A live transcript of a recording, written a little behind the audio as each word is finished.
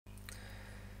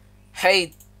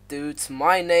Hey dudes,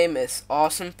 my name is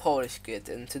Awesome Polish Kid,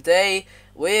 and today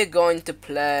we're going to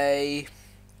play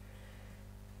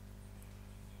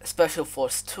Special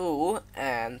Force 2,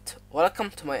 and welcome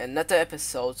to my another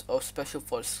episode of Special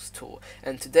Force 2.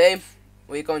 And today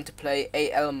we're going to play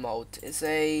AL mode. It's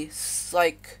a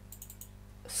like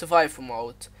survival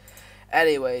mode.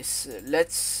 Anyways,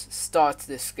 let's start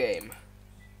this game.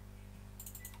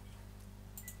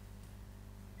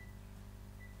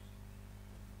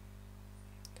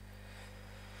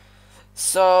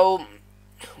 So,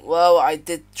 well, I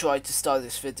did try to start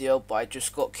this video, but I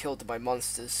just got killed by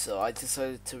monsters, so I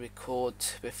decided to record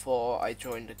before I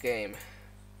joined the game.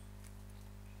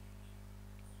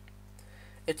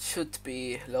 It should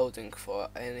be loading for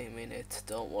any minute,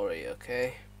 don't worry,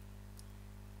 okay?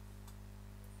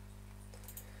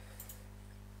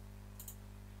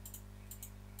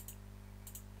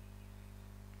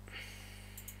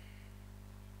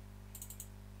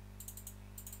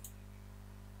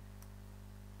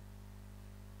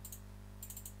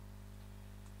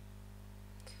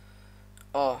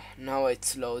 Oh, now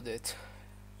it's loaded.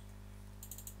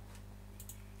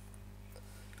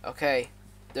 Okay,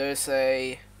 there's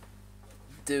a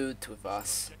dude with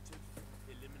us.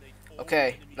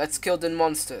 Okay, let's kill the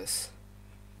monsters.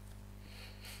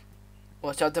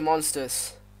 Watch out the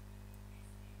monsters.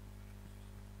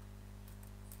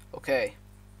 Okay.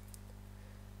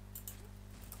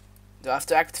 Do I have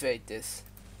to activate this?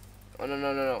 Oh no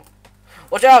no no no.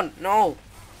 Watch out! No!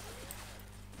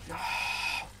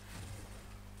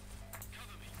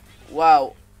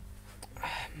 Wow.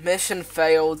 Mission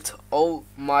failed. Oh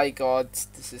my god,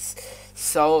 this is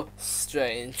so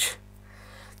strange.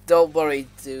 Don't worry,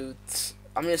 dude.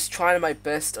 I'm just trying my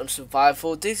best on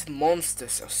survival. These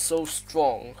monsters are so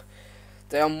strong.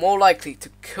 They are more likely to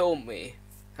kill me.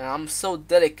 And I'm so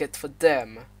delicate for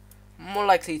them. I'm more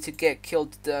likely to get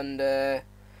killed than the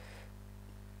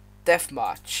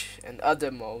deathmatch and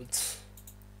other modes.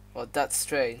 Well, that's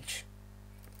strange.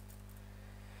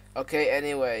 Okay,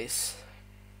 anyways.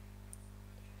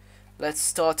 Let's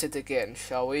start it again,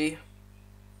 shall we?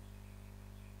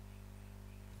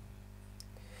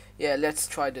 Yeah, let's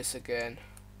try this again.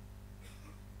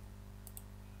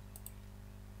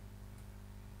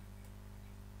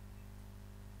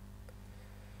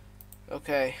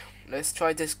 Okay, let's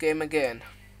try this game again.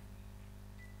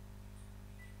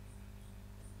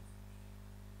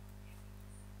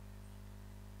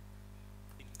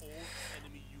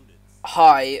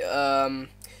 Hi,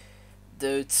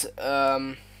 dudes,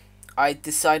 I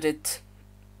decided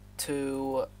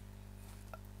to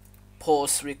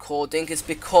pause recording. It's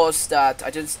because that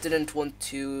I just didn't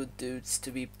want you dudes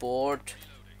to be bored.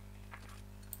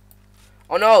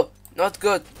 Oh no, not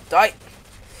good. Die.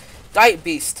 Die,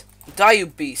 beast. Die, you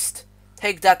beast.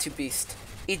 Take that, you beast.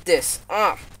 Eat this.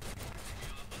 Ah.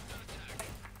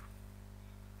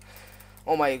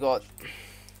 Oh my god.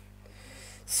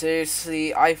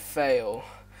 Seriously, I fail.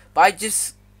 But I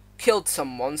just killed some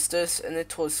monsters and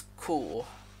it was cool.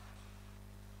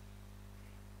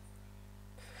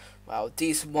 Wow,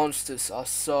 these monsters are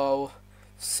so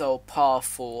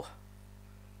powerful.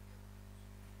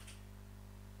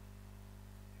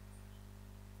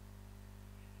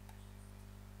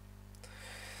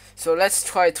 So let's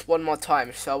try it one more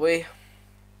time, shall we?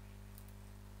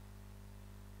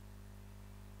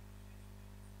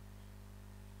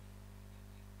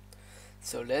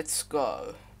 So let's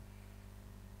go.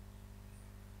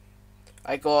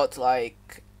 I got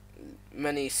like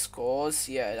many scores.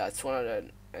 Yeah, that's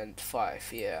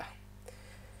 105. Yeah.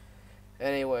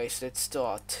 Anyways, let's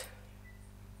start.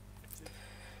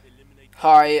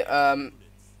 Hi,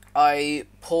 I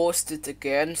paused it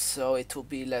again so it will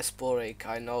be less boring.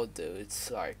 I know, dude. It's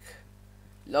like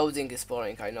loading is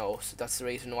boring. I know, so that's the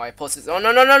reason why I paused it. Oh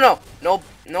no no no no no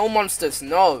no monsters!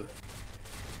 No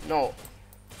no.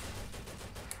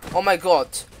 Oh my god!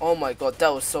 Oh my god! That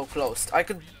was so close. I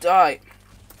could die.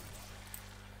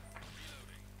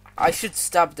 I should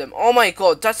stab them. Oh my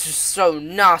god! That's just so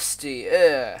nasty.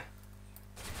 Ugh.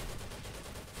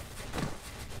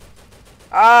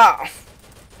 Ah!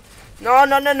 No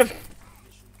no no no!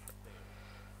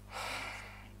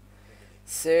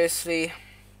 Seriously.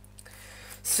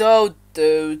 So,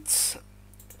 dudes,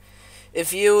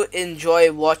 if you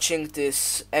enjoy watching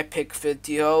this epic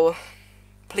video,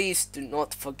 please do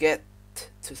not forget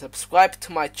to subscribe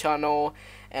to my channel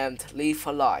and leave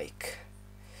a like.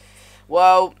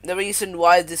 Well, the reason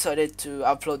why I decided to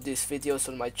upload these videos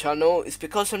on my channel is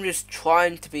because I'm just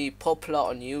trying to be popular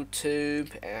on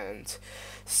YouTube and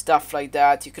stuff like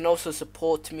that. You can also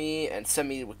support me and send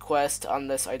me requests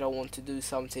unless I don't want to do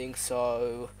something,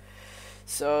 so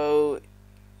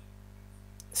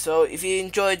So if you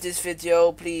enjoyed this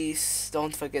video, please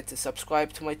don't forget to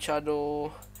subscribe to my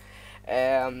channel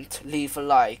and leave a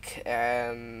like,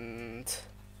 and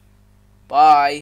bye.